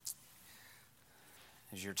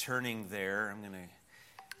as you're turning there, I'm going to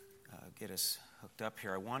get us hooked up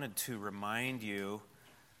here. I wanted to remind you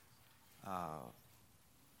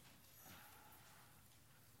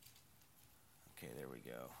okay, there we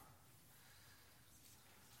go.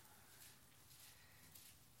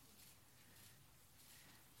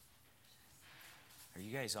 Are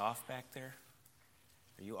you guys off back there?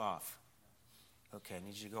 Are you off? Okay, I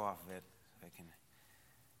need you to go off of it. So I can.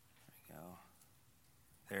 There we go.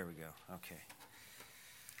 There we go. Okay.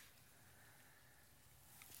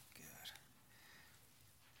 Good.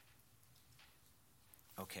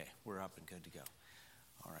 Okay, we're up and good to go.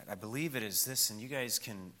 All right. I believe it is this, and you guys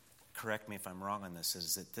can correct me if I'm wrong on this,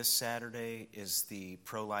 is that this Saturday is the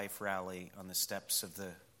pro-life rally on the steps of the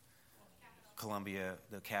Columbia,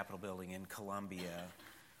 the Capitol building in Columbia.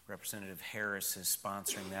 Representative Harris is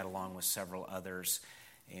sponsoring that along with several others.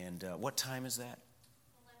 And what time is that?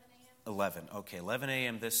 11. Okay, 11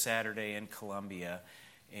 a.m. this Saturday in Columbia.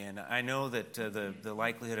 And I know that the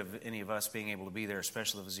likelihood of any of us being able to be there,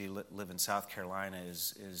 especially if you live in South Carolina,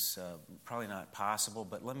 is probably not possible.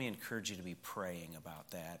 But let me encourage you to be praying about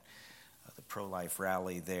that. The pro-life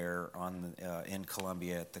rally there in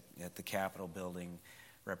Columbia at the Capitol building.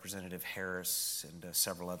 Representative Harris and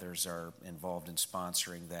several others are involved in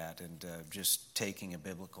sponsoring that and just taking a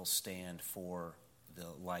biblical stand for the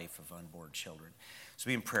life of unborn children. So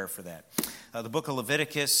be in prayer for that. The book of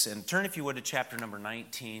Leviticus, and turn if you would to chapter number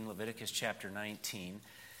 19, Leviticus chapter 19.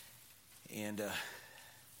 And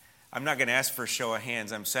I'm not going to ask for a show of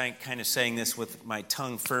hands. I'm kind of saying this with my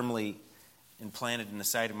tongue firmly implanted in the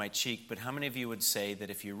side of my cheek, but how many of you would say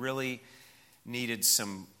that if you really needed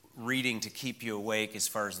some reading to keep you awake as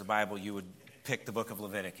far as the Bible, you would pick the book of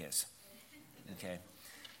Leviticus? Okay.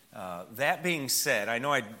 That being said, I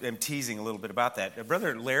know I am teasing a little bit about that.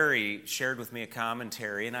 Brother Larry shared with me a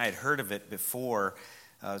commentary, and I had heard of it before.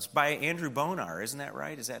 It's by Andrew Bonar, isn't that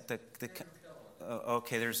right? Is that the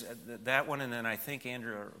okay, there's that one, and then I think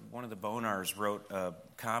Andrew, one of the Bonars, wrote a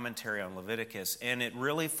commentary on Leviticus, and it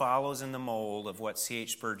really follows in the mold of what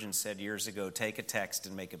C.H. Spurgeon said years ago, take a text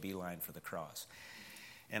and make a beeline for the cross.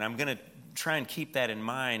 And I'm going to try and keep that in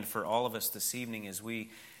mind for all of us this evening as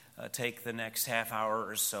we take the next half hour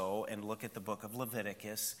or so and look at the book of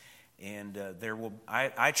Leviticus. And there will,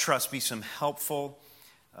 I trust, be some helpful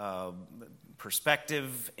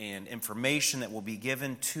perspective and information that will be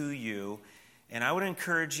given to you. And I would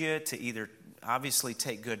encourage you to either obviously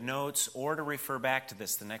take good notes or to refer back to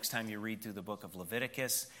this the next time you read through the book of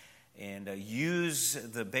Leviticus and use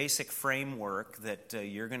the basic framework that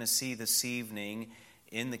you're going to see this evening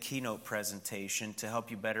in the keynote presentation to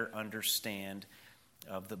help you better understand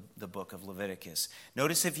of the book of Leviticus.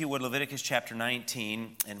 Notice, if you would, Leviticus chapter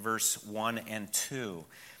 19 and verse 1 and 2.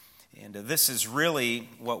 And this is really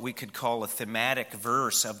what we could call a thematic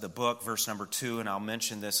verse of the book, verse number 2, and I'll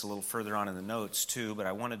mention this a little further on in the notes too, but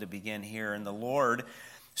I wanted to begin here. And the Lord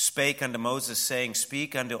spake unto Moses, saying,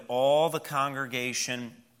 Speak unto all the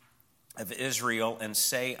congregation of Israel, and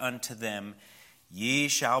say unto them, Ye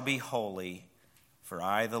shall be holy, for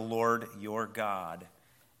I, the Lord your God,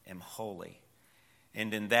 am holy.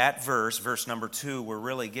 And in that verse, verse number 2, we're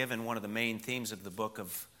really given one of the main themes of the book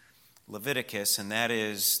of Leviticus, and that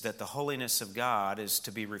is that the holiness of God is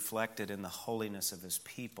to be reflected in the holiness of his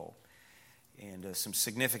people. And some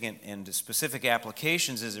significant and specific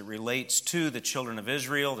applications as it relates to the children of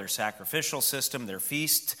Israel, their sacrificial system, their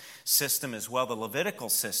feast system, as well the Levitical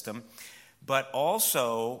system. But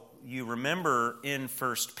also, you remember in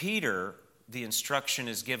 1 Peter, the instruction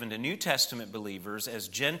is given to New Testament believers as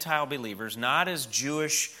Gentile believers, not as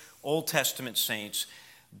Jewish Old Testament saints,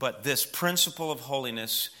 but this principle of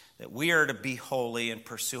holiness, that we are to be holy and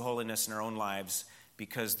pursue holiness in our own lives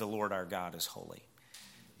because the Lord our God is holy.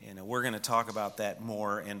 And we're going to talk about that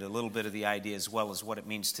more and a little bit of the idea as well as what it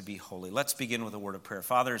means to be holy. Let's begin with a word of prayer.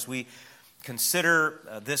 Father, as we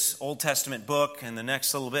consider this Old Testament book and the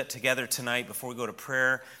next little bit together tonight before we go to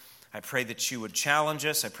prayer, I pray that you would challenge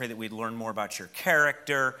us. I pray that we'd learn more about your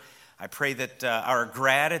character. I pray that our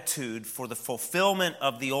gratitude for the fulfillment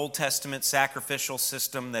of the Old Testament sacrificial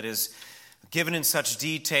system that is given in such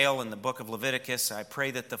detail in the book of Leviticus, I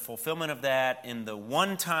pray that the fulfillment of that in the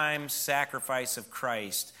one-time sacrifice of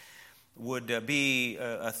Christ would be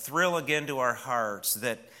a thrill again to our hearts,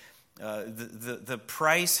 that the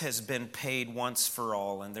price has been paid once for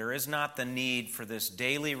all, and there is not the need for this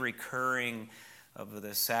daily recurring of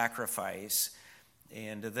the sacrifice,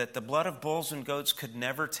 and that the blood of bulls and goats could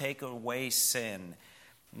never take away sin,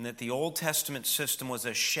 and that the Old Testament system was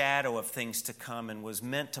a shadow of things to come and was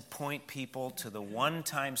meant to point people to the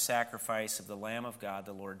one-time sacrifice of the Lamb of God,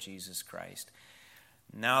 the Lord Jesus Christ.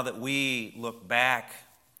 Now that we look back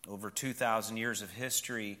over 2,000 years of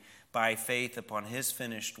history by faith upon his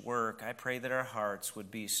finished work, I pray that our hearts would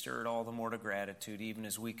be stirred all the more to gratitude, even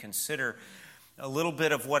as we consider a little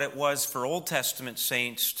bit of what it was for Old Testament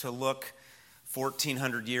saints to look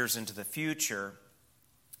 1,400 years into the future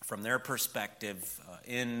from their perspective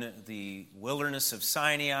in the wilderness of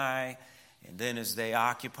Sinai, and then as they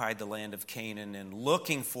occupied the land of Canaan and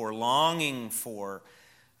longing for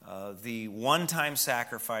the one-time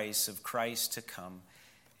sacrifice of Christ to come.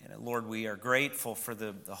 And Lord, we are grateful for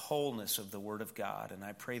the wholeness of the Word of God, and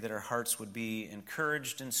I pray that our hearts would be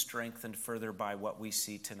encouraged and strengthened further by what we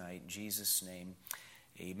see tonight. In Jesus' name,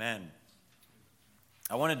 amen.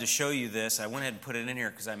 I wanted to show you this. I went ahead and put it in here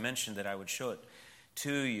because I mentioned that I would show it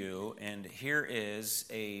to you, and here is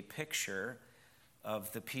a picture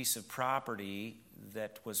of the piece of property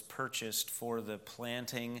that was purchased for the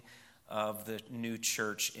planting of the new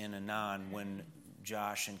church in Anan when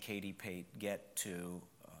Josh and Katie Pate get to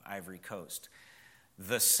Ivory Coast.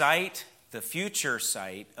 The site, the future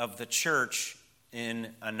site of the church in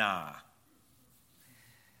Anan.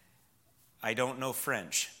 I don't know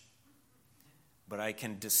French, but I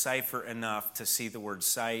can decipher enough to see the word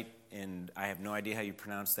site, and I have no idea how you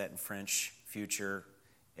pronounce that in French. Future,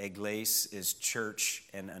 Église is church,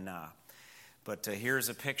 and Anan. But here's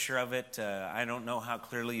a picture of it. I don't know how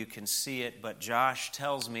clearly you can see it, but Josh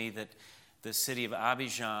tells me that the city of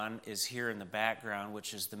Abidjan is here in the background,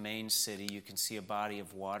 which is the main city. You can see a body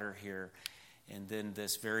of water here. And then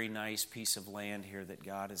this very nice piece of land here that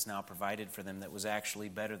God has now provided for them that was actually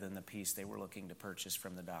better than the piece they were looking to purchase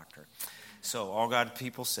from the doctor. So all God's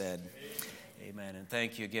people said, amen. And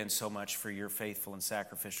thank you again so much for your faithful and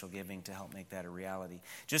sacrificial giving to help make that a reality.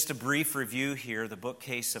 Just a brief review here. The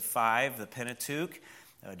bookcase of 5, the Pentateuch.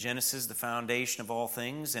 Genesis, the foundation of all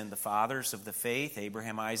things, and the fathers of the faith,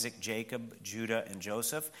 Abraham, Isaac, Jacob, Judah, and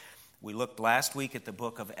Joseph. We looked last week at the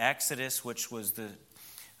book of Exodus, which was the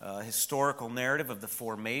historical narrative of the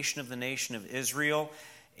formation of the nation of Israel,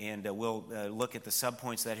 and we'll look at the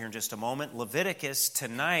subpoints of that here in just a moment. Leviticus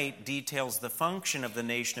tonight details the function of the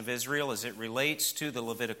nation of Israel as it relates to the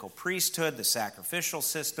Levitical priesthood, the sacrificial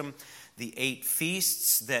system, the 8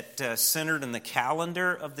 feasts that centered in the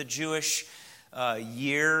calendar of the Jewish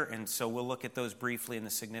year, and so we'll look at those briefly and the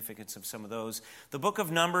significance of some of those. The book of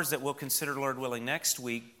Numbers that we'll consider, Lord willing, next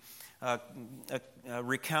week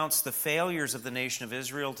recounts the failures of the nation of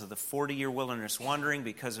Israel to the 40-year wilderness wandering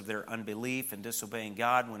because of their unbelief and disobeying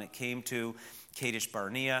God when it came to Kadesh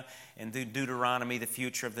Barnea, and Deuteronomy, the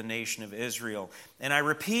future of the nation of Israel. And I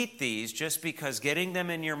repeat these just because getting them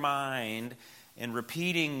in your mind and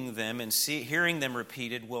repeating them and hearing them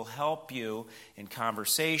repeated will help you in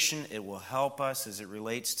conversation. It will help us as it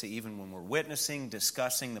relates to even when we're witnessing,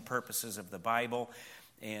 discussing the purposes of the Bible,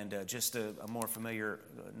 and just a more familiar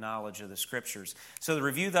knowledge of the Scriptures. So the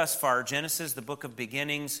review thus far, Genesis, the book of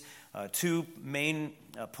beginnings, 2 main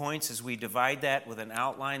points as we divide that with an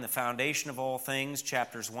outline, the foundation of all things,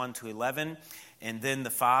 chapters 1 to 11, and then the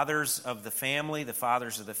fathers of the family, the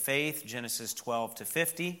fathers of the faith, Genesis 12 to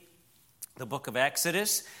 50. The book of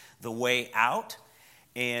Exodus, the way out,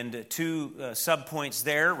 and 2 subpoints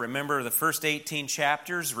there. Remember, the first 18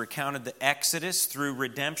 chapters recounted the Exodus through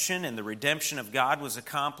redemption, and the redemption of God was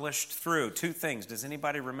accomplished through 2 things. Does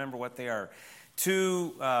anybody remember what they are?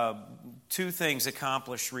 Two things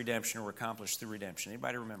accomplished redemption or were accomplished through redemption.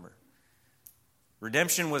 Anybody remember?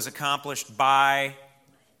 Redemption was accomplished by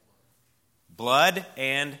blood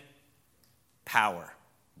and power.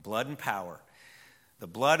 Blood and power. The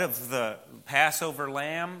blood of the Passover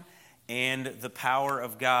lamb and the power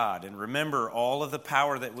of God. And remember all of the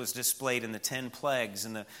power that was displayed in the 10 plagues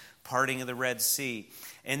and the parting of the Red Sea.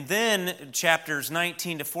 And then chapters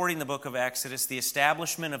 19 to 40 in the book of Exodus, the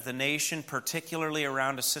establishment of the nation, particularly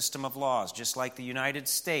around a system of laws, just like the United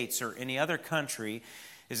States or any other country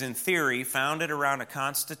is in theory founded around a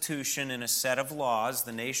constitution and a set of laws.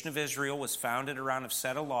 The nation of Israel was founded around a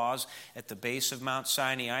set of laws at the base of Mount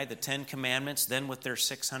Sinai, the 10 Commandments, then with their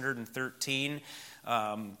 613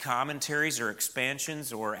 commentaries or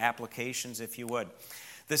expansions or applications, if you would.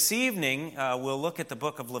 This evening, we'll look at the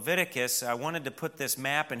book of Leviticus. I wanted to put this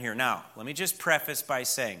map in here. Now, let me just preface by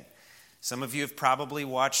saying, some of you have probably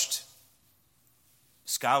watched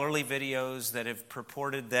scholarly videos that have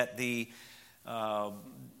purported that the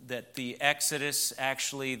Exodus,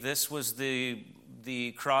 actually, this was the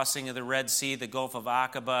crossing of the Red Sea, the Gulf of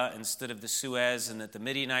Aqaba, instead of the Suez, and that the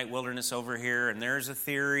Midianite wilderness over here. And there's a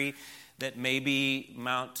theory that maybe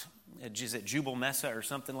Mount, is it Jubal Mesa or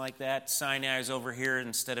something like that? Sinai is over here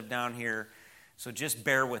instead of down here. So just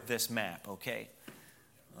bear with this map, okay?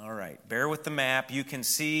 All right, bear with the map. You can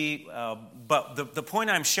see, but the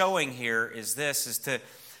point I'm showing here is this, is to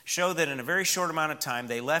show that in a very short amount of time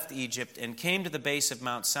they left Egypt and came to the base of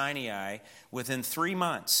Mount Sinai within 3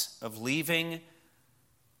 months of leaving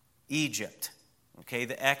Egypt. Okay,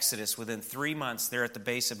 the Exodus, within 3 months, they're at the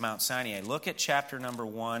base of Mount Sinai. Look at chapter number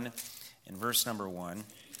 1 and verse number 1.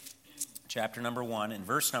 Chapter number 1 and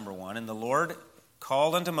verse number 1. And the Lord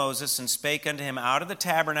called unto Moses and spake unto him out of the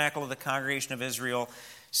tabernacle of the congregation of Israel,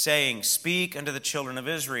 saying, Speak unto the children of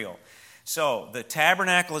Israel. So the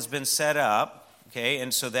tabernacle has been set up, okay,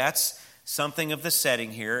 and so that's something of the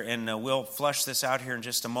setting here, and we'll flush this out here in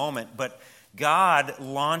just a moment. But God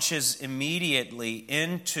launches immediately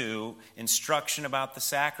into instruction about the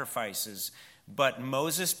sacrifices. But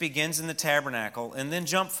Moses begins in the tabernacle, and then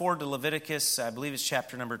jump forward to Leviticus, I believe it's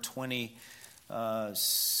chapter number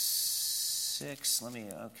 26.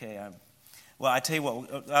 Well, I tell you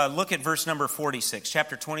what, look at verse number 46,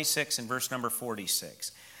 chapter 26 and verse number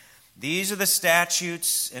 46. These are the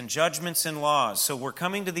statutes and judgments and laws. So we're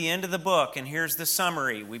coming to the end of the book, and here's the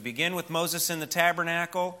summary. We begin with Moses in the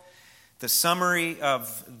tabernacle. The summary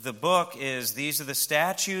of the book is, these are the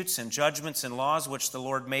statutes and judgments and laws which the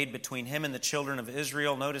Lord made between him and the children of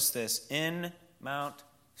Israel. Notice this, in Mount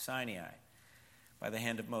Sinai, by the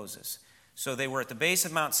hand of Moses. So they were at the base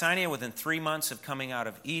of Mount Sinai within 3 months of coming out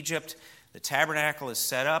of Egypt. The tabernacle is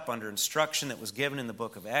set up under instruction that was given in the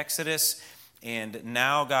book of Exodus. And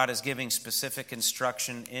now God is giving specific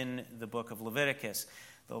instruction in the book of Leviticus.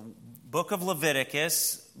 The book of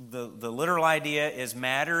Leviticus, the literal idea is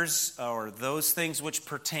matters or those things which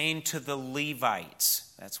pertain to the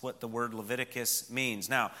Levites. That's what the word Leviticus means.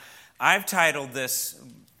 Now, I've titled this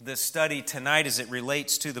study tonight as it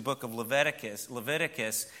relates to the book of Leviticus,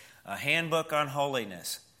 A Handbook on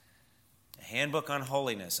Holiness. A handbook on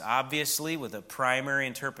holiness, obviously with a primary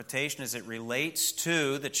interpretation as it relates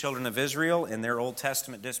to the children of Israel in their Old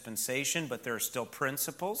Testament dispensation, but there are still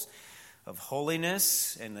principles of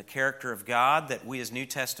holiness and the character of God that we as New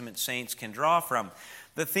Testament saints can draw from.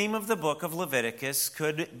 The theme of the book of Leviticus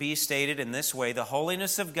could be stated in this way: the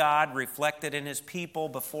holiness of God reflected in his people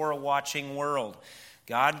before a watching world.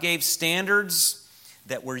 God gave standards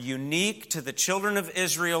that were unique to the children of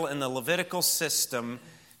Israel in the Levitical system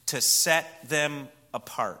to set them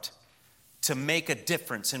apart, to make a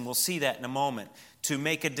difference, and we'll see that in a moment, to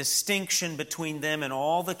make a distinction between them and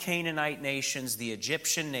all the Canaanite nations, the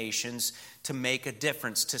Egyptian nations, to make a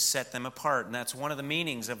difference, to set them apart. And that's one of the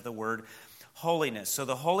meanings of the word holiness. So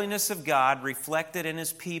the holiness of God reflected in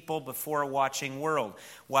his people before a watching world.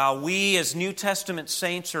 While we as New Testament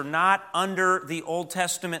saints are not under the Old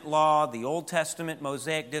Testament law, the Old Testament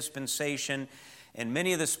Mosaic dispensation, and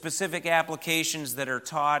many of the specific applications that are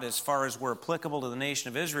taught as far as were applicable to the nation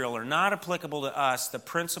of Israel are not applicable to us, the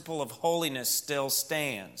principle of holiness still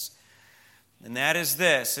stands. And that is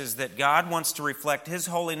this, is that God wants to reflect his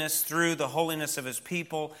holiness through the holiness of his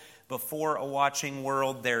people before a watching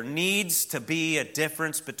world. There needs to be a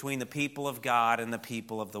difference between the people of God and the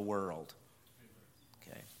people of the world.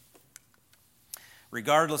 Okay.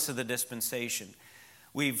 Regardless of the dispensation.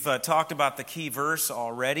 We've talked about the key verse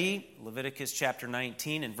already, Leviticus chapter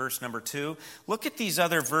 19 and verse number 2. Look at these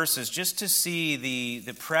other verses just to see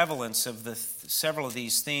the prevalence of several of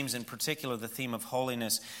these themes, in particular the theme of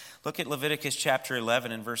holiness. Look at Leviticus chapter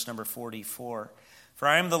 11 and verse number 44. For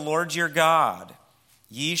I am the Lord your God.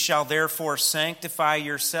 Ye shall therefore sanctify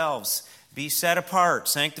yourselves. Be set apart,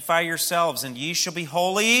 sanctify yourselves, and ye shall be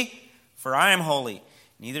holy, for I am holy.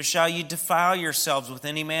 Neither shall ye defile yourselves with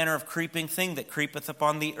any manner of creeping thing that creepeth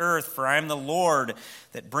upon the earth, for I am the Lord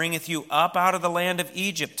that bringeth you up out of the land of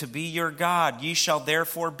Egypt to be your God. Ye shall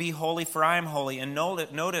therefore be holy, for I am holy. And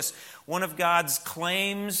notice, one of God's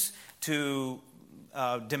claims to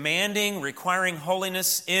demanding, requiring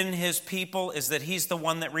holiness in his people is that he's the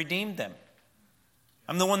one that redeemed them.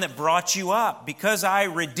 I'm the one that brought you up. Because I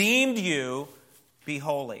redeemed you, be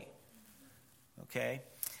holy. Okay?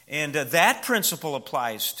 And that principle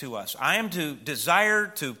applies to us. I am to desire,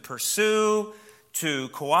 to pursue, to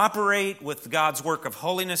cooperate with God's work of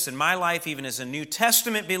holiness in my life, even as a New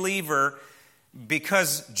Testament believer,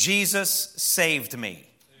 because Jesus saved me.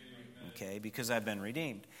 Okay, because I've been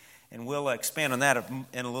redeemed. And we'll expand on that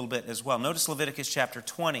in a little bit as well. Notice Leviticus chapter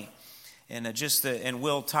 20. And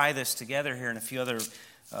we'll tie this together here in a few other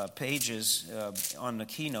pages on the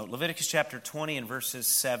keynote. Leviticus chapter 20 and verses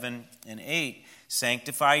 7 and 8.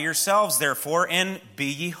 Sanctify yourselves, therefore, and be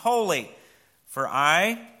ye holy. For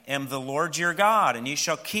I am the Lord your God, and ye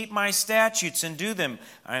shall keep my statutes and do them.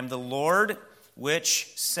 I am the Lord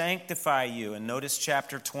which sanctify you. And notice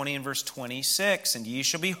chapter 20 and verse 26. And ye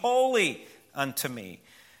shall be holy unto me.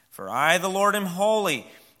 For I, the Lord, am holy,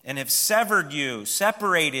 and have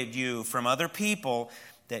separated you from other people,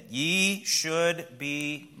 that ye should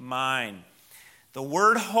be mine. The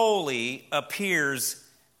word holy appears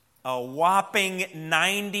a whopping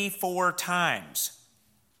 94 times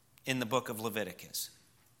in the book of Leviticus,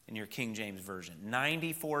 in your King James Version.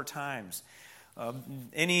 94 times.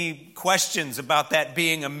 Any questions about that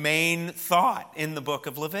being a main thought in the book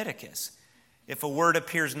of Leviticus? If a word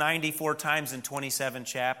appears 94 times in 27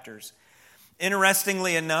 chapters.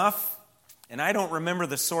 Interestingly enough, and I don't remember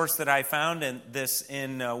the source that I found in this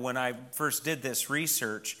when I first did this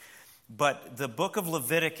research, but the book of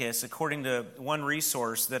Leviticus, according to one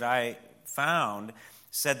resource that I found,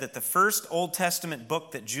 said that the first Old Testament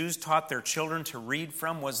book that Jews taught their children to read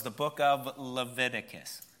from was the book of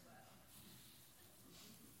Leviticus.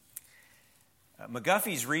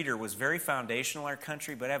 McGuffey's Reader was very foundational in our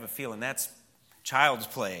country, but I have a feeling that's child's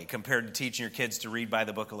play compared to teaching your kids to read by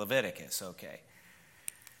the book of Leviticus, okay?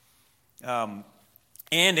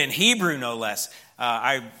 And in Hebrew, no less.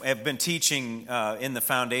 I have been teaching in the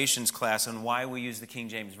foundations class on why we use the King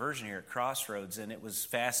James Version here at Crossroads, and it was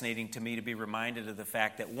fascinating to me to be reminded of the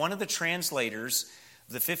fact that one of the translators,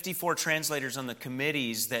 the 54 translators on the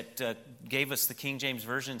committees that gave us the King James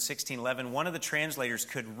Version in 1611, one of the translators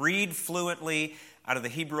could read fluently out of the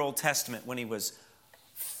Hebrew Old Testament when he was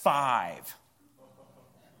 5.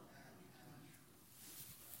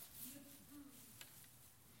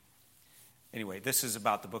 Anyway, this is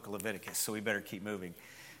about the book of Leviticus, so we better keep moving.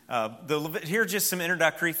 Here are just some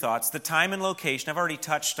introductory thoughts. The time and location, I've already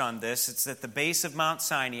touched on this. It's at the base of Mount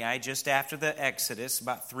Sinai, just after the Exodus,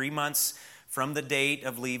 about 3 months from the date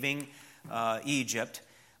of leaving Egypt.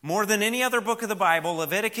 More than any other book of the Bible,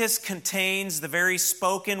 Leviticus contains the very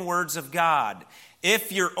spoken words of God.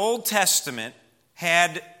 If your Old Testament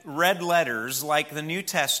had red letters like the New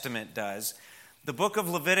Testament does, the book of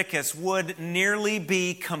Leviticus would nearly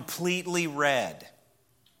be completely red.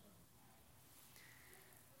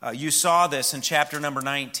 You saw this in chapter number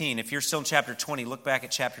 19. If you're still in chapter 20, look back at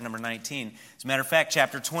chapter number 19. As a matter of fact,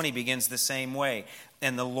 chapter 20 begins the same way.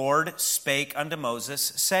 And the Lord spake unto Moses,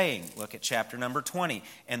 saying, look at chapter number 20.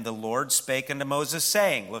 And the Lord spake unto Moses,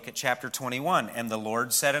 saying, look at chapter 21. And the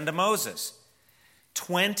Lord said unto Moses.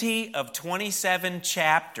 20 of 27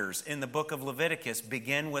 chapters in the book of Leviticus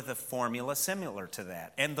begin with a formula similar to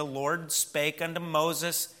that. And the Lord spake unto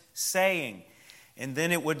Moses, saying. And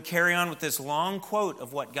then it would carry on with this long quote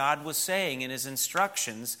of what God was saying in his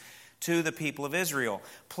instructions to the people of Israel.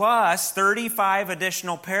 Plus, 35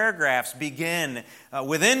 additional paragraphs begin,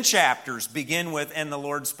 within chapters, begin with, and the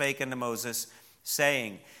Lord spake unto Moses,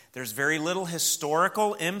 saying. There's very little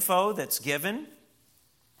historical info that's given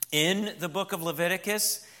in the book of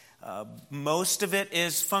Leviticus. Most of it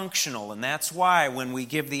is functional, and that's why when we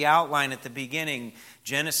give the outline at the beginning,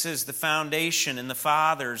 Genesis, the foundation, and the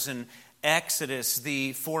fathers, and Exodus,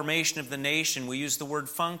 the formation of the nation, we use the word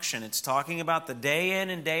function. It's talking about the day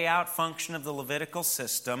in and day out function of the Levitical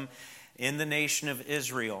system in the nation of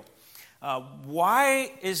Israel.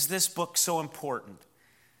 Why is this book so important?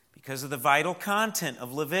 Because of the vital content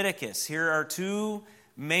of Leviticus. Here are two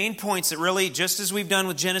main points that really, just as we've done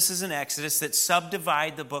with Genesis and Exodus, that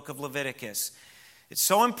subdivide the book of Leviticus. It's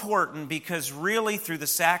so important because really through the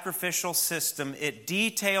sacrificial system, it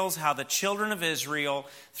details how the children of Israel,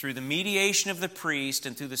 through the mediation of the priest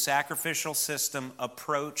and through the sacrificial system,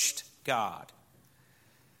 approached God.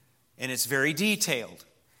 And it's very detailed.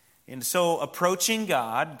 And so approaching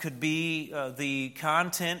God could be the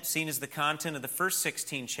content, seen as the content of the first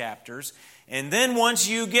 16 chapters. And then once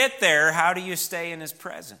you get there, how do you stay in His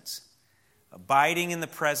presence? Abiding in the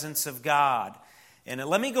presence of God. And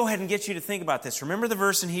let me go ahead and get you to think about this. Remember the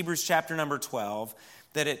verse in Hebrews chapter number 12,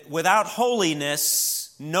 that without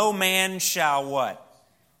holiness, no man shall what?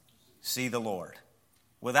 See the Lord.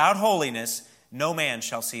 Without holiness, no man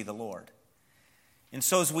shall see the Lord. And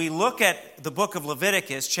so as we look at the book of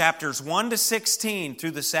Leviticus, chapters 1 to 16,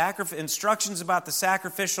 through the instructions about the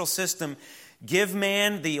sacrificial system, give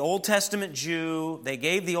man, the Old Testament Jew, they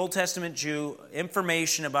gave the Old Testament Jew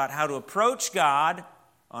information about how to approach God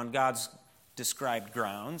on God's described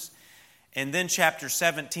grounds. And then chapter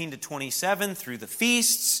 17 to 27 through the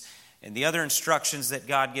feasts and the other instructions that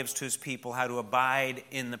God gives to His people, how to abide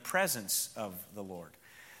in the presence of the Lord.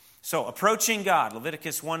 So approaching God,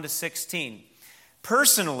 Leviticus 1 to 16.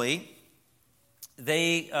 Personally,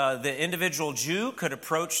 the individual Jew could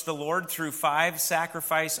approach the Lord through 5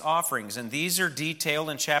 sacrifice offerings, and these are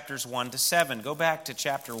detailed in chapters 1 to 7. Go back to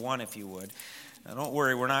chapter 1 if you would. Now, don't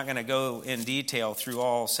worry, we're not going to go in detail through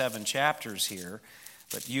all 7 chapters here,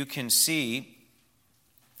 but you can see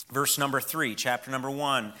verse number 3, chapter number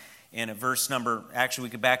 1. And we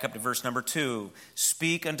could back up to verse number 2.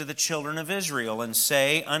 Speak unto the children of Israel, and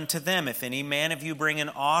say unto them, if any man of you bring an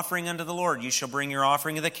offering unto the Lord, you shall bring your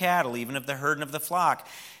offering of the cattle, even of the herd and of the flock.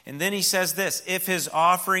 And then he says this, if his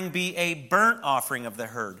offering be a burnt offering of the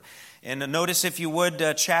herd. And notice, if you would,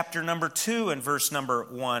 chapter number 2 and verse number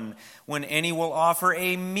 1, when any will offer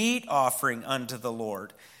a meat offering unto the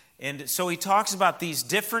Lord. And so he talks about these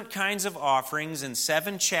different kinds of offerings in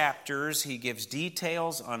 7 chapters. He gives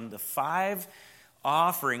details on the 5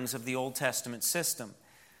 offerings of the Old Testament system.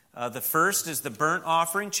 The first is the burnt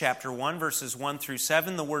offering, chapter 1, verses 1 through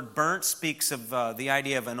 7. The word burnt speaks of the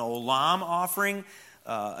idea of an olam offering,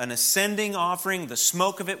 an ascending offering. The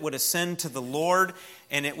smoke of it would ascend to the Lord,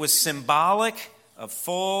 and it was symbolic of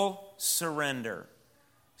full surrender.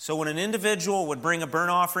 So when an individual would bring a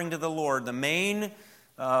burnt offering to the Lord, the main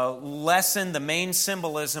lesson, the main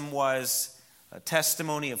symbolism was a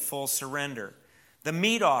testimony of full surrender. The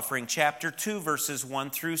meat offering, chapter 2, verses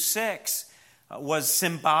 1 through 6, was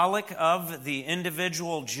symbolic of the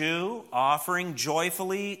individual Jew offering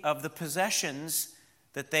joyfully of the possessions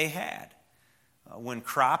that they had. When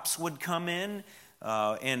crops would come in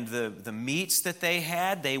and the meats that they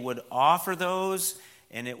had, they would offer those,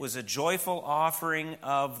 and it was a joyful offering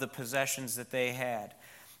of the possessions that they had.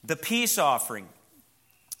 The peace offering,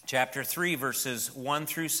 chapter 3, verses 1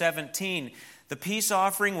 through 17. The peace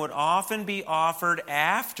offering would often be offered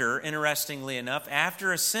after, interestingly enough,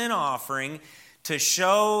 after a sin offering to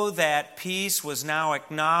show that peace was now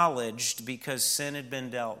acknowledged because sin had been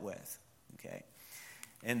dealt with. Okay.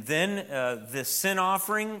 And then the sin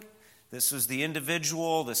offering, this was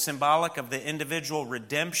the symbolic of the individual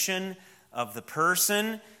redemption of the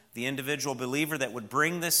person, the individual believer that would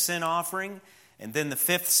bring this sin offering. And then the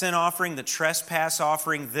 5th sin offering, the trespass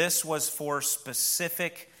offering, this was for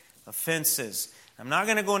specific offenses. I'm not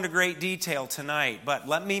going to go into great detail tonight, but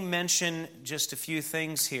let me mention just a few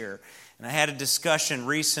things here. And I had a discussion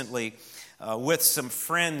recently with some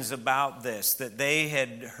friends about this, that they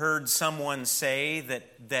had heard someone say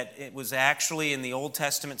that it was actually in the Old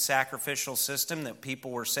Testament sacrificial system that people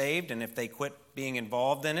were saved, and if they quit being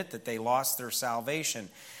involved in it, that they lost their salvation.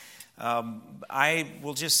 I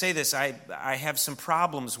will just say this, I have some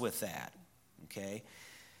problems with that, okay?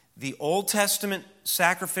 The Old Testament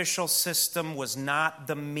sacrificial system was not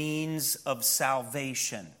the means of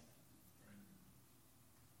salvation.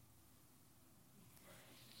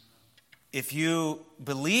 If you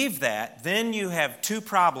believe that, then you have 2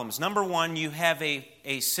 problems. Number 1, you have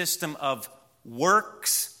a system of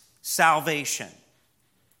works salvation.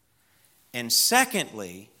 And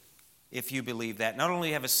secondly, if you believe that, not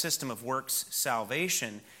only have a system of works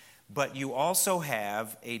salvation, but you also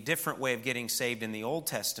have a different way of getting saved in the Old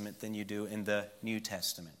Testament than you do in the New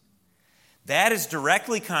Testament. That is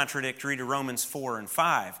directly contradictory to Romans 4 and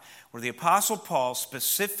 5, where the Apostle Paul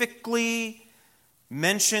specifically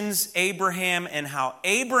mentions Abraham and how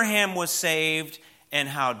Abraham was saved and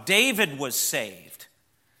how David was saved.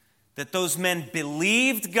 That those men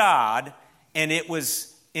believed God, and it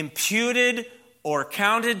was imputed or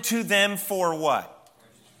counted to them for what?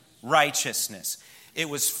 Righteousness. It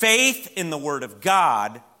was faith in the Word of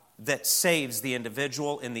God that saves the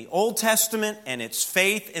individual in the Old Testament, and it's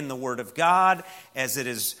faith in the Word of God as it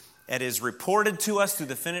is reported to us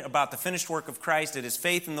about the finished work of Christ. It is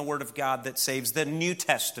faith in the Word of God that saves the New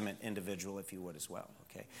Testament individual, if you would, as well.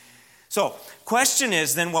 Okay. So, question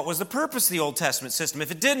is then, what was the purpose of the Old Testament system?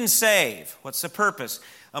 If it didn't save, what's the purpose?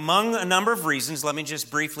 Among a number of reasons, let me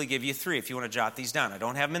just briefly give you 3 if you want to jot these down. I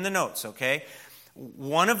don't have them in the notes, okay?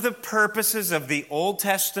 One of the purposes of the Old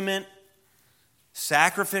Testament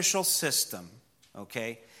sacrificial system,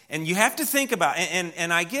 okay, and you have to think about,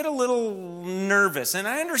 and I get a little nervous, and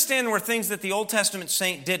I understand there were things that the Old Testament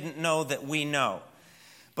saint didn't know that we know,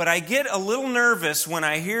 but I get a little nervous when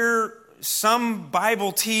I hear some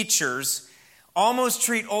Bible teachers almost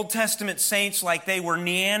treat Old Testament saints like they were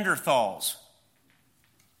Neanderthals.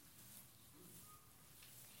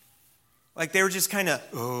 Like they were just kind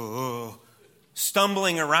of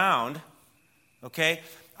stumbling around, okay?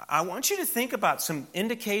 I want you to think about some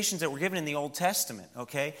indications that were given in the Old Testament,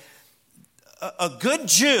 okay? A good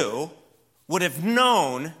Jew would have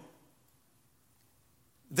known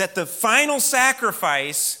that the final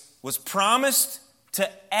sacrifice was promised to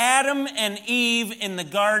Adam and Eve in the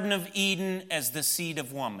Garden of Eden as the seed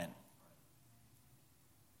of woman.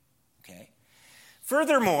 Okay?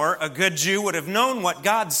 Furthermore, a good Jew would have known what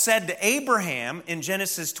God said to Abraham in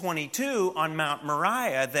Genesis 22 on Mount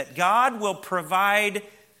Moriah, that God will provide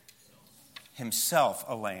himself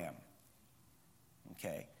a lamb.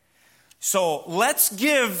 Okay? So let's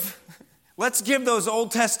Let's give those Old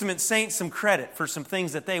Testament saints some credit for some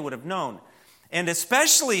things that they would have known. And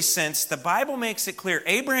especially since the Bible makes it clear,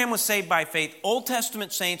 Abraham was saved by faith, Old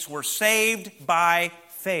Testament saints were saved by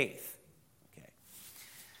faith. Okay.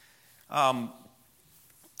 I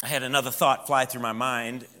had another thought fly through my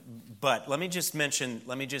mind, but let me just mention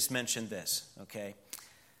this, okay?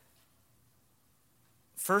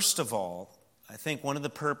 First of all, I think one of the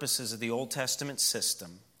purposes of the Old Testament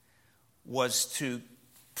system was to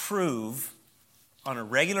prove on a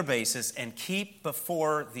regular basis and keep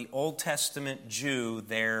before the Old Testament Jew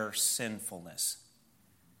their sinfulness.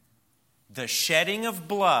 The shedding of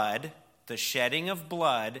blood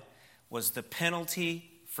was the penalty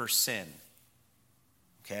for sin.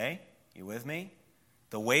 Okay? You with me?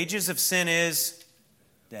 The wages of sin is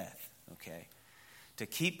death. Okay? To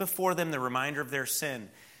keep before them the reminder of their sin.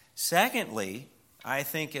 Secondly, I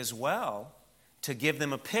think as well, to give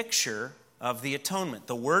them a picture of the atonement.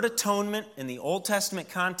 The word atonement in the Old Testament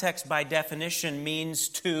context by definition means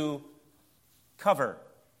to cover.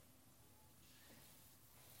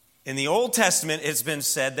 In the Old Testament, it's been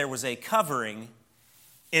said there was a covering.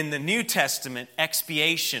 In the New Testament,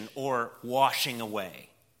 expiation or washing away.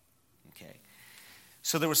 Okay.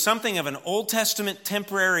 So there was something of an Old Testament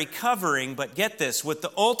temporary covering, but get this, with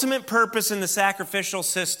the ultimate purpose in the sacrificial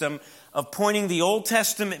system of pointing the Old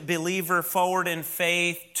Testament believer forward in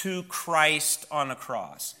faith to Christ on a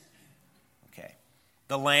cross. Okay.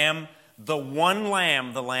 The Lamb, the one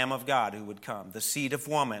Lamb, the Lamb of God who would come, the seed of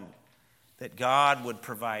woman that God would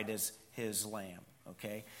provide as his Lamb.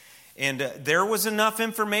 Okay. And there was enough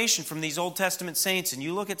information from these Old Testament saints, and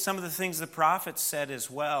you look at some of the things the prophets said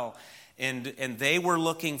as well, and they were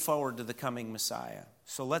looking forward to the coming Messiah.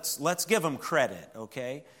 So let's give them credit,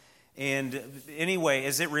 okay? And anyway,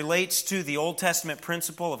 as it relates to the Old Testament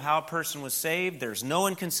principle of how a person was saved, there's no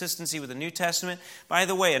inconsistency with the New Testament. By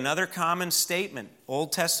the way, another common statement,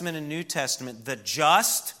 Old Testament and New Testament, the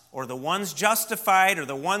just, or the ones justified, or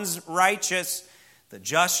the ones righteous, the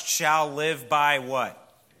just shall live by what?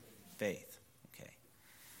 Faith. Okay.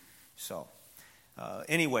 So,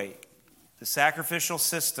 anyway, the sacrificial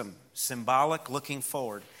system, symbolic, looking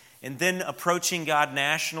forward. And then approaching God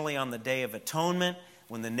nationally on the Day of Atonement,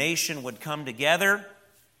 when the nation would come together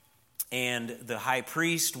and the high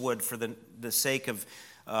priest would, for the sake of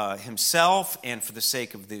himself and for the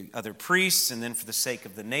sake of the other priests and then for the sake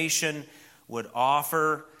of the nation, would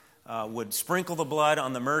sprinkle the blood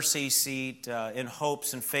on the mercy seat in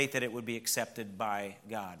hopes and faith that it would be accepted by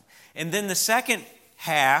God. And then the second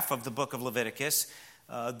half of the book of Leviticus,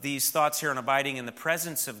 these thoughts here on abiding in the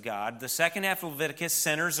presence of God, the second half of Leviticus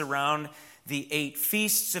centers around the 8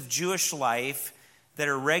 feasts of Jewish life that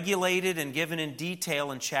are regulated and given in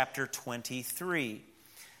detail in chapter 23.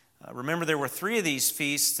 Remember, there were 3 of these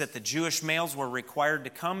feasts that the Jewish males were required to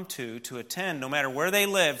come to attend. No matter where they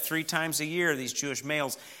lived, 3 times a year, these Jewish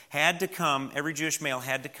males had to come, every Jewish male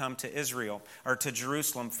had to come to Israel, or to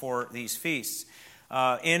Jerusalem for these feasts.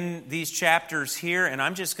 In these chapters here, and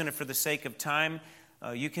I'm just going to, for the sake of time,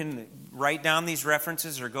 you can write down these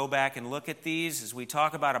references or go back and look at these as we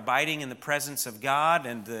talk about abiding in the presence of God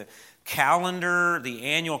and the calendar, the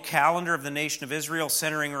annual calendar of the nation of Israel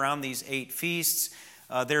centering around these 8 feasts.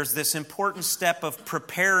 There's this important step of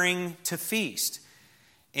preparing to feast,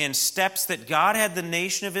 and steps that God had the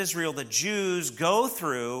nation of Israel, the Jews, go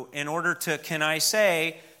through in order to, can I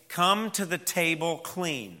say, come to the table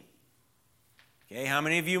clean. Okay, how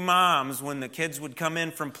many of you moms, when the kids would come in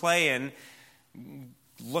from playing,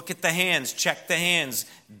 look at the hands, check the hands,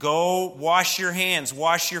 go wash your hands,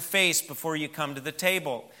 wash your face before you come to the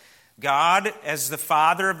table? God, as the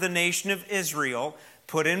father of the nation of Israel,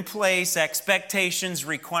 put in place expectations,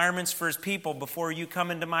 requirements for his people before you come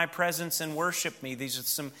into my presence and worship me. These are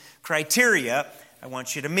some criteria I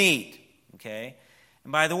want you to meet. Okay?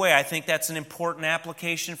 And by the way, I think that's an important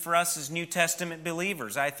application for us as New Testament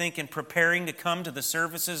believers. I think in preparing to come to the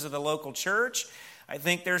services of the local church, I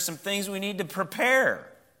think there's some things we need to prepare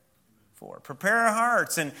for. Prepare our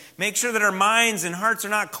hearts and make sure that our minds and hearts are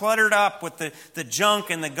not cluttered up with the junk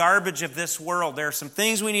and the garbage of this world. There are some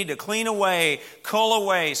things we need to clean away, cull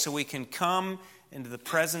away, so we can come into the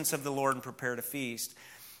presence of the Lord and prepare to feast.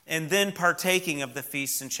 And then partaking of the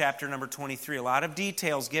feasts in chapter number 23. A lot of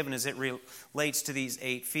details given as it relates to these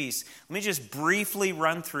 8 feasts. Let me just briefly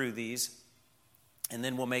run through these, and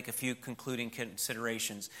then we'll make a few concluding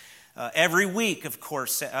considerations. Every week, of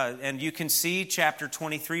course, and you can see chapter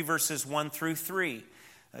 23, verses 1 through 3.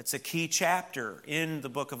 It's a key chapter in the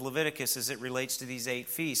book of Leviticus as it relates to these 8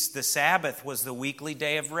 feasts. The Sabbath was the weekly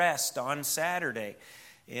day of rest on Saturday,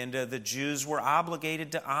 and the Jews were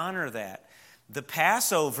obligated to honor that. The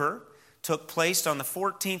Passover took place on the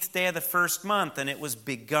 14th day of the first month, and it was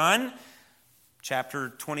begun, chapter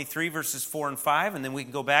 23, verses 4 and 5, and then we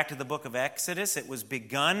can go back to the book of Exodus. It was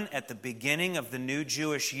begun at the beginning of the new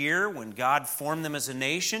Jewish year when God formed them as a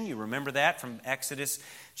nation. You remember that from Exodus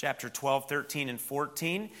chapter 12, 13, and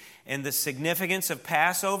 14. And the significance of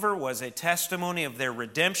Passover was a testimony of their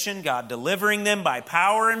redemption, God delivering them by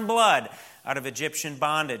power and blood out of Egyptian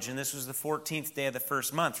bondage. And this was the 14th day of the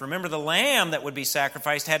first month. Remember, the lamb that would be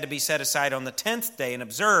sacrificed had to be set aside on the 10th day and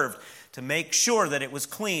observed to make sure that it was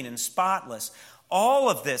clean and spotless. All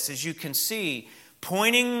of this, as you can see,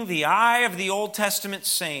 pointing the eye of the Old Testament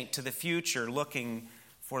saint to the future, looking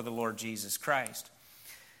for the Lord Jesus Christ.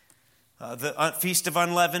 The Feast of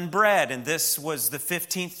Unleavened Bread, and this was the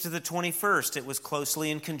 15th to the 21st. It was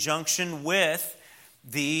closely in conjunction with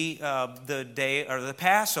the day or the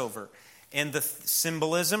Passover. And the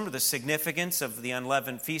symbolism, the significance of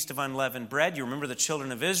the Feast of Unleavened Bread. You remember the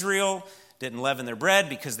children of Israel didn't leaven their bread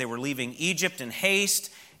because they were leaving Egypt in haste.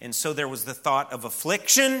 And so there was the thought of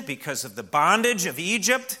affliction because of the bondage of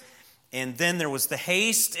Egypt. And then there was the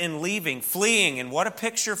haste in leaving, fleeing. And what a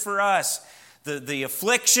picture for us. The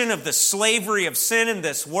affliction of the slavery of sin in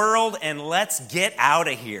this world. And let's get out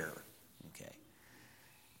of here.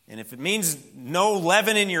 And if it means no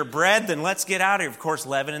leaven in your bread, then let's get out of here. Of course,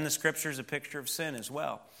 leaven in the Scripture is a picture of sin as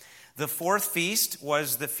well. The fourth feast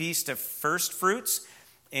was the Feast of First Fruits,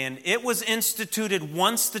 and it was instituted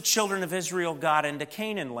once the children of Israel got into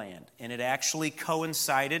Canaan land, and it actually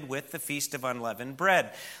coincided with the Feast of Unleavened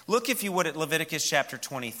Bread. Look, if you would, at Leviticus chapter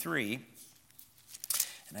 23,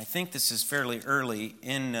 and I think this is fairly early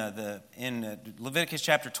in Leviticus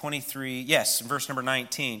chapter 23. Yes, verse number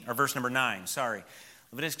 9. Sorry.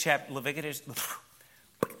 Leviticus,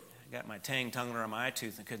 I got my tongue under my eye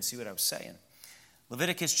tooth and couldn't see what I was saying.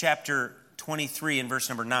 Leviticus chapter 23 and verse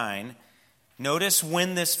number 9. Notice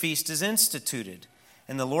when this feast is instituted.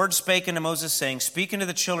 And the Lord spake unto Moses, saying, Speak unto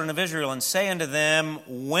the children of Israel, and say unto them,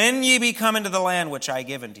 When ye be come into the land which I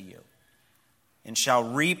give unto you, and shall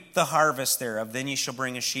reap the harvest thereof, then ye shall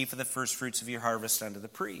bring a sheaf of the first fruits of your harvest unto the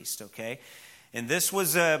priest. Okay? And this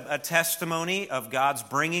was a testimony of God's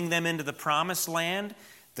bringing them into the promised land,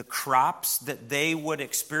 the crops that they would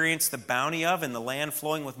experience the bounty of, and the land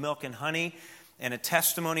flowing with milk and honey, and a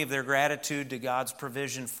testimony of their gratitude to God's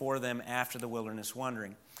provision for them after the wilderness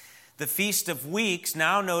wandering. The Feast of Weeks,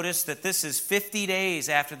 now notice that this is 50 days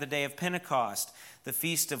after the day of Pentecost. The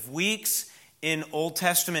Feast of Weeks in Old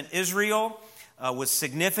Testament Israel was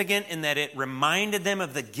significant in that it reminded them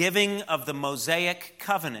of the giving of the Mosaic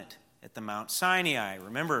covenant at the Mount Sinai.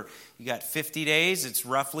 Remember, you got 50 days. It's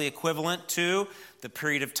roughly equivalent to the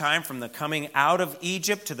period of time from the coming out of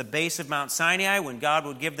Egypt to the base of Mount Sinai when God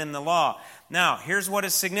would give them the law. Now, here's what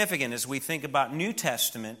is significant as we think about a New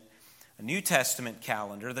Testament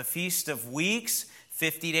calendar. The Feast of Weeks,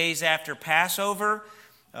 50 days after Passover,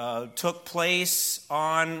 took place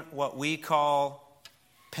on what we call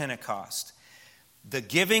Pentecost. The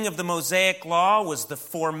giving of the Mosaic law was the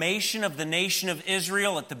formation of the nation of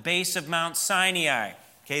Israel at the base of Mount Sinai.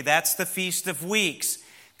 Okay, that's the Feast of Weeks.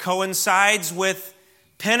 Coincides with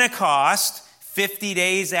Pentecost, 50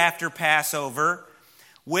 days after Passover,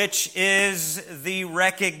 which is the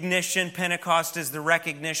recognition, Pentecost is the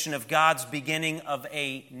recognition of God's beginning of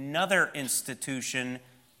another institution,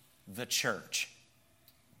 the church.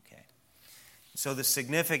 Okay. So the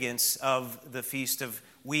significance of the Feast of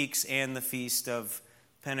Weeks and the Feast of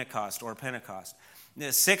Pentecost, or Pentecost.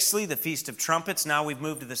 Sixthly, the Feast of Trumpets. Now we've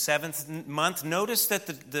moved to the seventh month. Notice that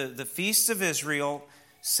the Feasts of Israel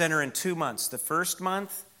center in 2 months. The first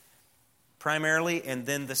month, primarily, and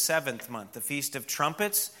then the seventh month. The Feast of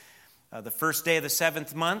Trumpets, the first day of the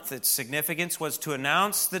seventh month, its significance was to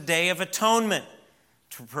announce the Day of Atonement,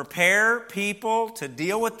 to prepare people to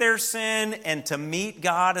deal with their sin and to meet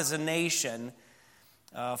God as a nation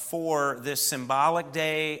for this symbolic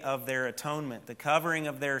day of their atonement, the covering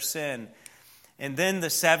of their sin. And then the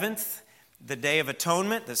seventh, the Day of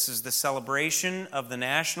Atonement. This is the celebration of the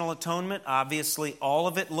national atonement. Obviously, all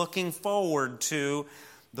of it looking forward to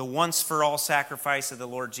the once-for-all sacrifice of the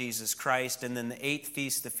Lord Jesus Christ. And then the eighth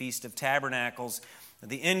feast, the Feast of Tabernacles,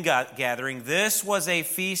 the ingathering. This was a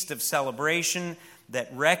feast of celebration that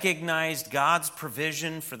recognized God's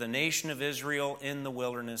provision for the nation of Israel in the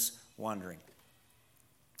wilderness wandering.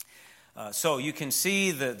 So you can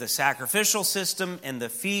see the sacrificial system and the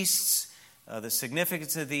feasts, the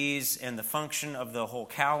significance of these, and the function of the whole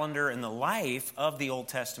calendar and the life of the Old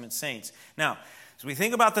Testament saints. Now, as we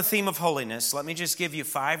think about the theme of holiness, let me just give you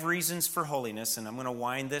 5 reasons for holiness, and I'm going to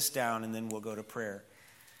wind this down, and then we'll go to prayer.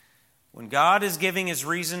 When God is giving His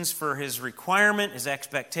reasons for His requirement, His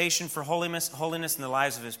expectation for holiness in the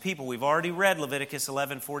lives of His people, we've already read Leviticus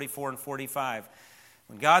 11:44 and 45.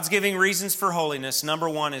 When God's giving reasons for holiness, number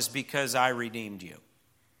one is because I redeemed you.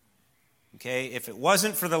 Okay, if it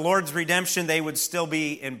wasn't for the Lord's redemption, they would still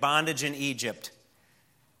be in bondage in Egypt.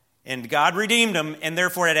 And God redeemed them, and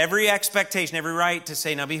therefore had every expectation, every right to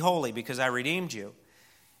say, now be holy because I redeemed you.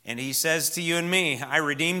 And He says to you and me, I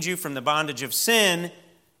redeemed you from the bondage of sin,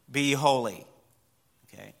 be holy.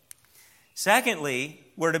 Okay. Secondly,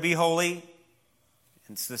 we're to be holy.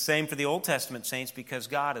 It's the same for the Old Testament saints because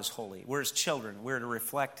God is holy. We're His children. We're to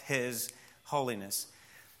reflect His holiness.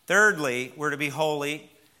 Thirdly, we're to be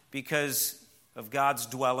holy because of God's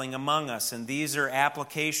dwelling among us. And these are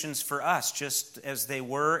applications for us, just as they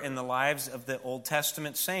were in the lives of the Old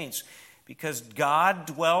Testament saints. Because God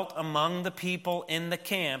dwelt among the people in the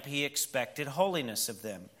camp, He expected holiness of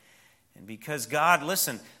them. And because God,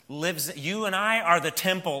 listen, lives, you and I are the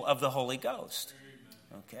temple of the Holy Ghost.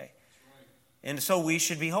 Okay? And so we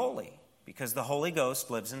should be holy because the Holy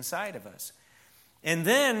Ghost lives inside of us. And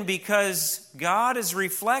then because God is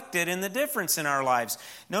reflected in the difference in our lives.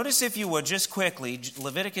 Notice, if you would, just quickly,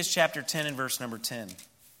 Leviticus chapter 10 and verse number 10.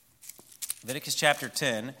 Leviticus chapter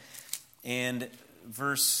 10 and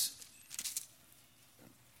verse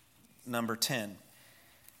number 10.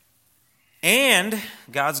 And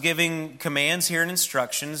God's giving commands here and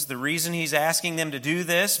instructions. The reason He's asking them to do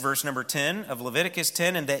this, verse number 10 of Leviticus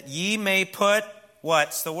 10, and that ye may put,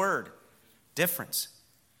 what's the word? Difference.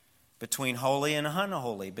 Between holy and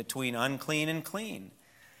unholy, between unclean and clean.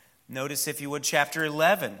 Notice, if you would, chapter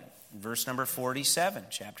 11, verse number 47.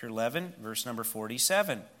 Chapter 11, verse number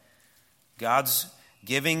 47. God's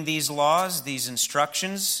giving these laws, these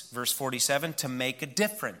instructions, verse 47, to make a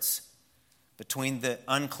difference between the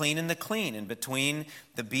unclean and the clean, and between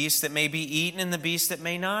the beast that may be eaten and the beast that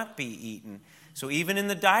may not be eaten. So even in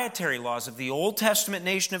the dietary laws of the Old Testament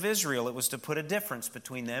nation of Israel, it was to put a difference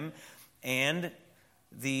between them and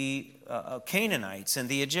the Canaanites and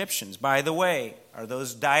the Egyptians. By the way, are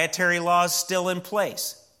those dietary laws still in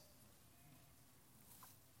place?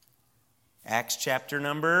 Acts chapter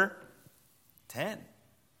number 10.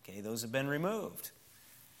 Okay, those have been removed.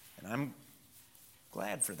 And I'm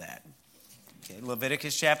glad for that. Okay,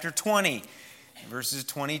 Leviticus chapter 20, verses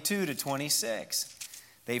 22 to 26.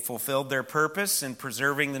 They fulfilled their purpose in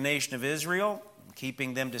preserving the nation of Israel,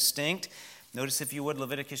 keeping them distinct. Notice, if you would,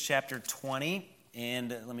 Leviticus chapter 20, and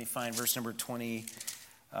let me find verse number 22.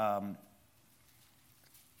 The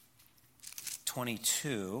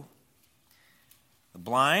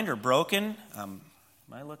blind or broken. Am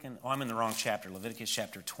I looking? Oh, I'm in the wrong chapter. Leviticus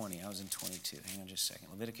chapter 20. I was in 22. Hang on just a second.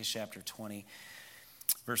 Leviticus chapter 20.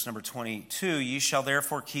 Verse number 22, ye shall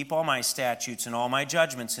therefore keep all my statutes and all my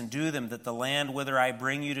judgments, and do them, that the land whither I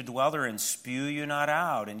bring you to dwell therein spew you not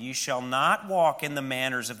out. And ye shall not walk in the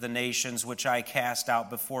manners of the nations which I cast out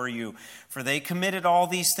before you. For they committed all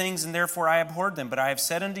these things, and therefore I abhorred them. But I have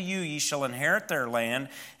said unto you, ye shall inherit their land,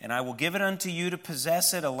 and I will give it unto you to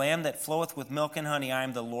possess it, a land that floweth with milk and honey. I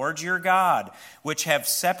am the Lord your God, which have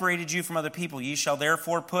separated you from other people. Ye shall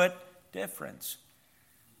therefore put difference.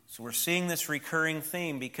 So we're seeing this recurring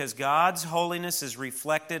theme because God's holiness is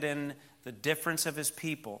reflected in the difference of His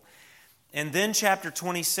people. And then chapter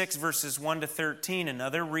 26, verses 1 to 13,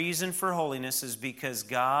 another reason for holiness is because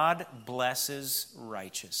God blesses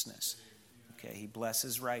righteousness. Okay, He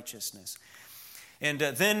blesses righteousness. And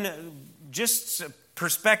then just a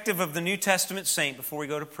perspective of the New Testament saint before we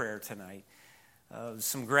go to prayer tonight.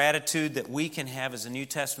 Some gratitude that we can have as a New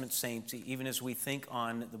Testament saint, even as we think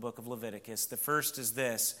on the book of Leviticus. The first is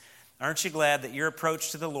this: aren't you glad that your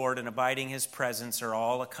approach to the Lord and abiding His presence are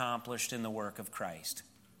all accomplished in the work of Christ?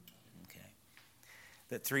 Okay.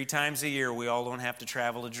 That 3 times a year we all don't have to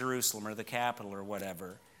travel to Jerusalem or the capital or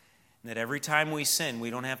whatever. And that every time we sin, we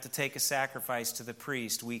don't have to take a sacrifice to the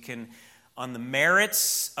priest. We can, on the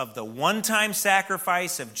merits of the one-time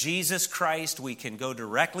sacrifice of Jesus Christ, we can go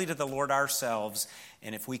directly to the Lord ourselves.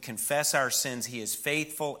 And if we confess our sins, He is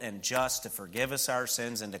faithful and just to forgive us our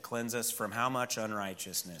sins and to cleanse us from how much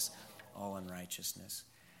unrighteousness? All unrighteousness.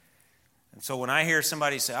 And so when I hear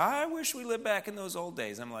somebody say, I wish we lived back in those old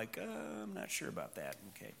days, I'm like, I'm not sure about that.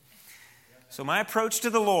 Okay. So my approach to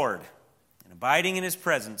the Lord and abiding in His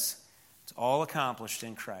presence, it's all accomplished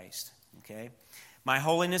in Christ. Okay. My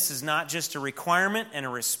holiness is not just a requirement and a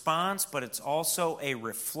response, but it's also a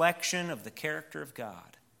reflection of the character of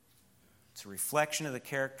God. It's a reflection of the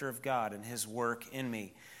character of God and His work in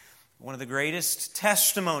me. One of the greatest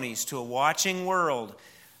testimonies to a watching world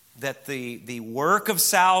that the work of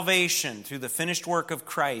salvation through the finished work of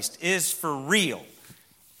Christ is for real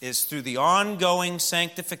is through the ongoing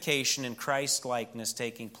sanctification and Christ-likeness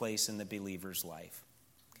taking place in the believer's life.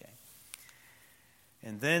 Okay.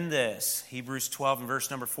 And then this, Hebrews 12 and verse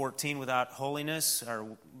number 14, without holiness,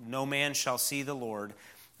 or no man shall see the Lord.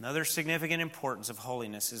 Another significant importance of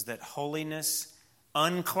holiness is that holiness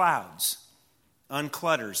unclutters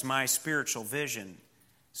my spiritual vision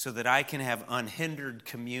so that I can have unhindered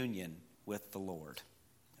communion with the Lord.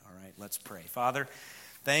 All right, let's pray. Father,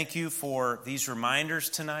 thank you for these reminders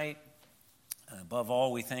tonight. Above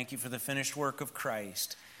all, we thank you for the finished work of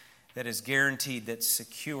Christ that is guaranteed, that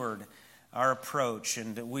secured our approach,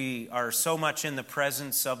 and that we are so much in the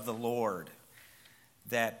presence of the Lord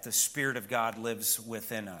that the Spirit of God lives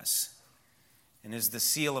within us and is the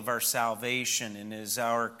seal of our salvation and is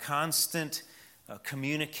our constant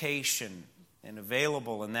communication and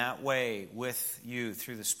available in that way with you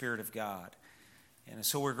through the Spirit of God. And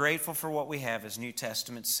so we're grateful for what we have as New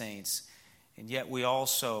Testament saints, and yet we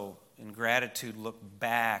also, in gratitude, look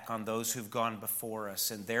back on those who've gone before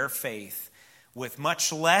us and their faith with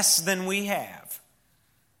much less than we have.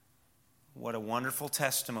 What a wonderful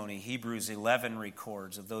testimony Hebrews 11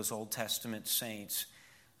 records of those Old Testament saints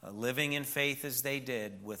living in faith as they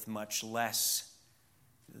did with much less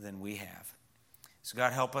than we have. So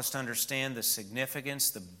God, help us to understand the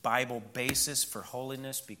significance, the Bible basis for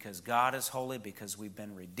holiness, because God is holy, because we've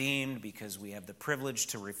been redeemed, because we have the privilege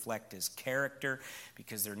to reflect His character,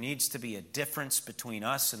 because there needs to be a difference between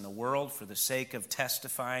us and the world for the sake of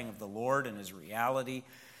testifying of the Lord and His reality.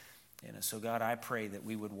 And so God, I pray that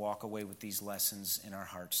we would walk away with these lessons in our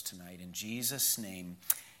hearts tonight. In Jesus' name,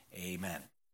 amen.